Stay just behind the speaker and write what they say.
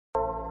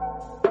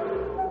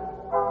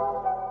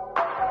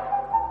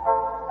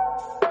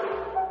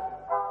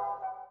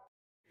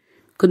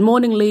Good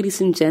morning,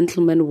 ladies and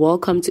gentlemen.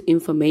 Welcome to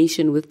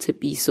Information with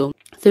Tepiso.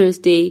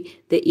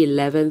 Thursday, the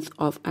 11th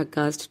of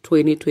August,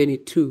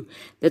 2022.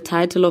 The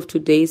title of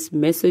today's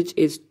message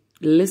is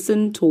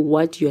Listen to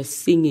What You're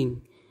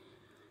Singing.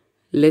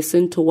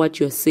 Listen to what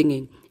you're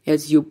singing.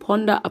 As you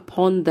ponder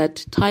upon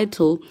that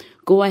title,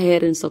 go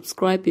ahead and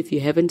subscribe if you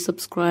haven't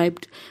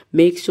subscribed.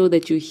 Make sure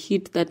that you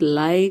hit that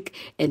like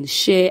and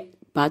share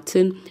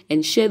button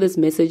and share these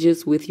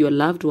messages with your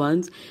loved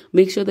ones.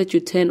 Make sure that you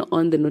turn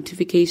on the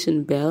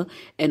notification bell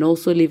and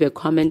also leave a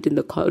comment in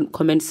the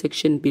comment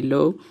section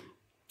below.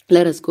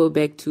 Let us go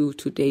back to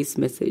today's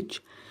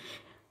message.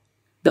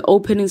 The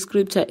opening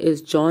scripture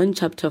is John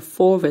chapter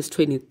 4 verse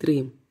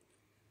 23.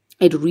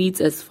 It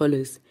reads as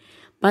follows: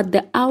 But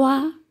the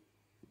hour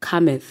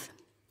cometh,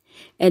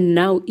 and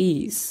now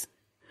is,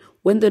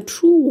 when the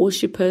true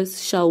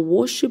worshippers shall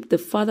worship the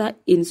Father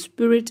in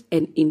spirit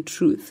and in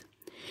truth.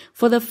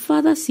 For the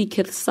Father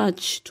seeketh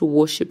such to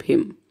worship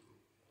him.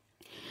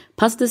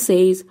 Pastor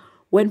says,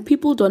 when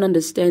people don't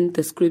understand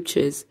the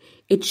scriptures,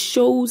 it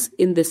shows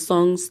in the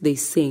songs they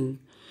sing.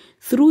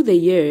 Through the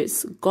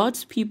years,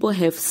 God's people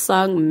have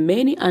sung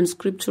many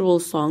unscriptural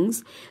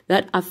songs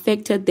that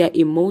affected their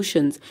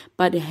emotions,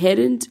 but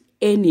hadn't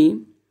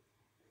any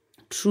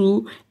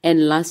true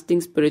and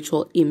lasting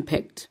spiritual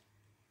impact.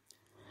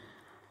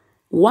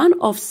 One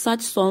of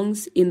such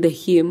songs in the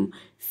hymn,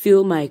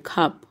 Fill My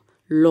Cup,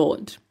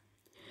 Lord.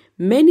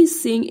 Many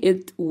sing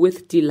it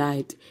with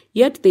delight,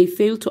 yet they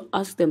fail to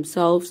ask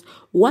themselves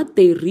what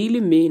they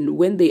really mean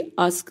when they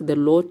ask the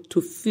Lord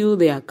to fill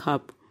their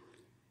cup.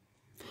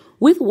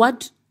 With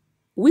what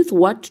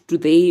do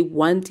they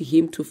want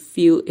him to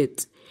fill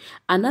it?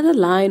 Another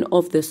line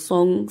of the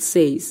song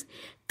says,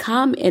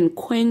 Come and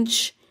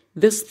quench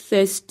this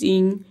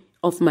thirsting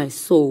of my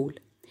soul.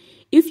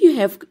 If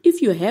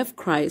you have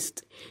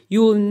Christ,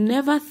 you will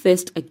never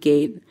thirst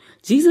again.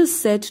 Jesus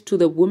said to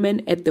the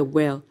woman at the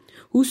well,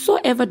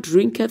 Whosoever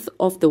drinketh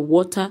of the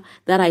water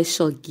that I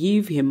shall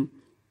give him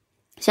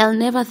shall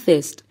never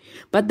thirst,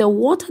 but the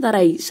water that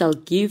I shall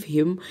give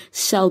him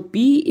shall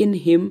be in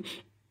him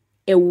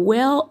a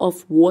well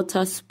of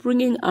water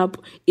springing up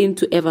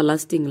into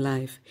everlasting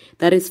life.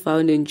 That is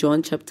found in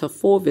John chapter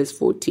 4 verse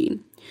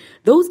 14.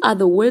 Those are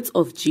the words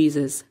of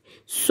Jesus.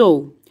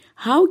 So,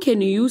 how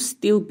can you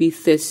still be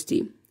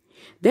thirsty?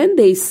 Then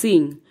they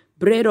sing,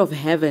 Bread of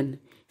heaven,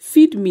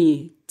 feed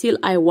me till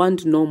I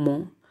want no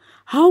more.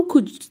 How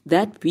could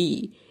that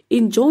be?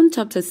 In John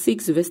chapter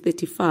 6 verse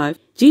 35,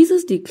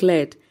 Jesus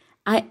declared,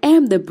 I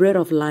am the bread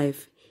of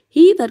life.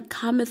 He that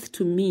cometh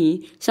to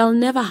me shall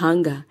never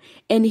hunger,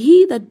 and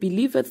he that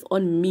believeth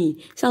on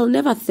me shall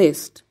never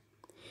thirst.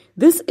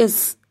 This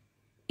is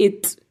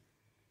it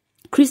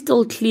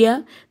crystal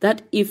clear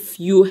that if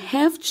you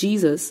have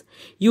Jesus,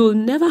 you will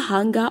never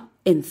hunger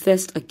and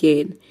thirst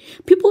again.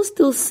 People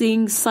still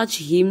sing such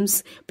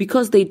hymns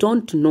because they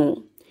don't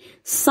know.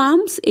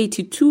 Psalms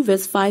 82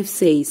 verse 5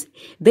 says,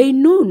 They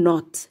know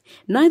not,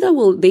 neither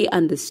will they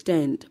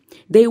understand.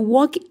 They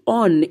walk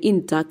on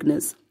in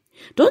darkness.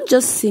 Don't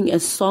just sing a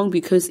song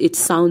because it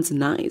sounds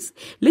nice.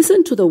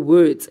 Listen to the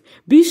words.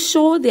 Be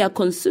sure they are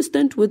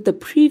consistent with the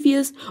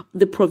provisions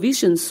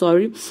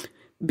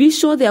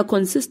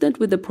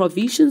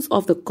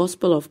of the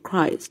gospel of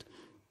Christ.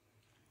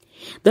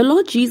 The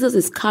Lord Jesus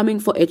is coming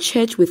for a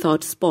church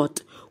without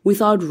spot,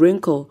 without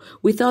wrinkle,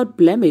 without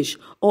blemish,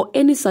 or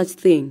any such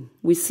thing.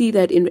 We see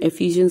that in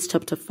Ephesians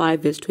chapter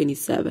 5 verse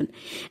 27.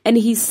 And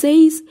he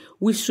says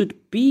we should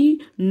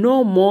be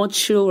no more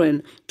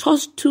children,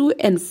 tossed to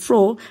and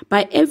fro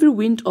by every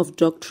wind of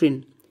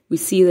doctrine. We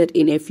see that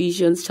in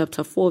Ephesians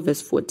chapter 4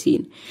 verse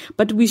 14.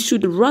 But we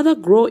should rather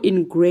grow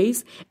in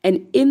grace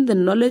and in the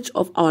knowledge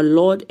of our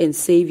Lord and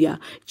Savior,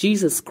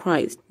 Jesus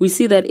Christ. We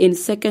see that in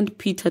 2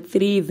 Peter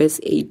 3 verse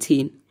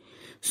 18.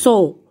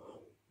 So,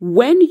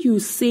 when you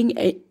sing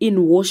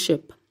in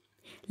worship,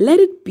 let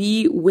it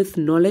be with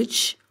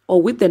knowledge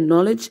or with the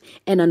knowledge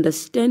and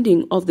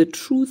understanding of the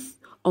truth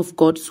of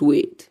God's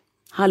word.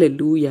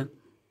 Hallelujah.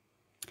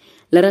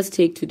 Let us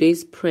take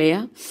today's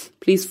prayer.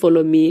 Please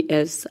follow me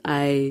as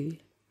I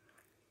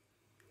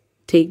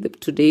take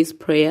today's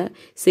prayer.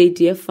 Say,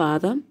 Dear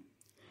Father,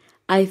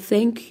 I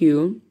thank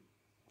you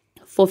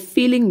for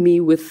filling me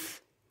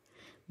with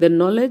the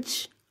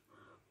knowledge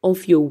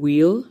of your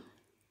will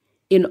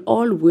in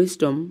all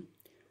wisdom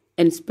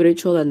and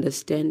spiritual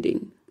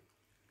understanding,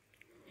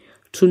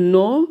 to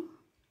know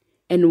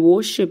and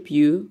worship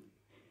you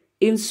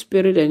in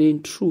spirit and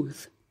in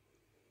truth.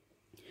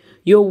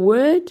 Your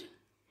word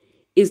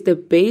is the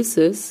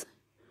basis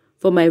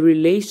for my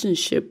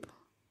relationship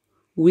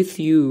with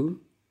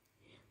you.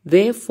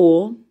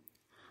 Therefore,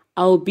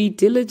 I'll be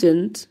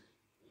diligent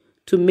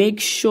to make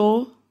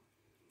sure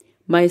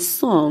my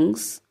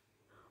songs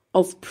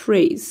of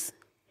praise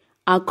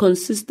are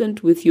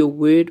consistent with your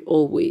word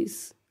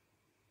always.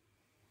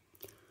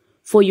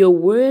 For your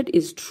word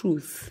is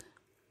truth.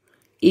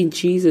 In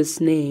Jesus'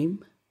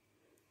 name,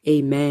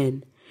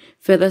 amen.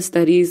 Further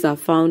studies are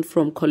found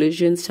from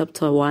Colossians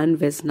chapter 1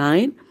 verse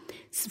 9,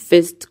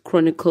 1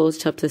 Chronicles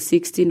chapter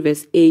 16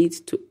 verse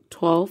 8 to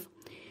 12,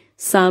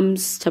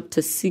 Psalms chapter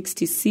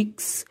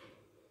 66,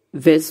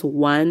 verse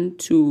 1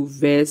 to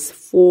verse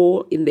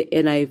 4 in the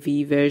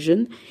NIV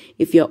version.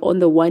 If you're on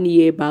the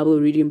 1-year Bible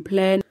reading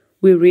plan,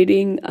 we're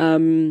reading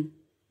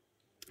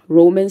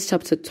Romans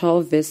chapter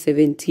 12, verse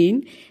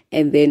 17,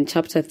 and then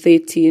chapter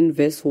 13,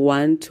 verse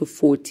 1 to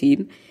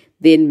 14,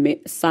 then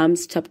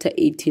Psalms chapter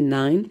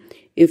 89.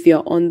 If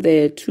you're on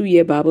the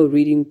 2-year Bible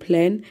reading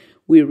plan,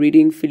 we're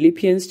reading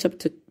Philippians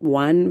chapter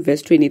 1,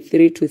 verse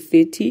 23 to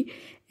 30,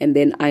 and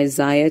then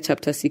Isaiah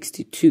chapter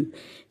 62.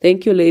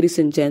 Thank you, ladies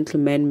and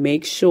gentlemen.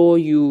 Make sure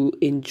you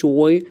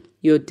enjoy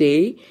your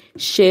day.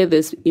 Share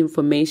this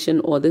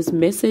information or this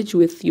message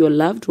with your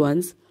loved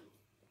ones,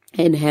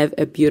 and have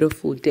a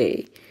beautiful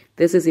day.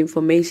 This is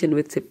Information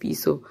with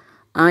Tepiso.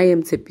 I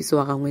am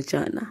Tepiso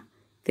Arangwejana.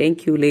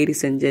 Thank you,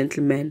 ladies and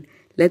gentlemen.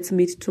 Let's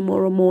meet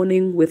tomorrow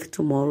morning with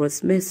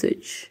tomorrow's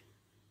message.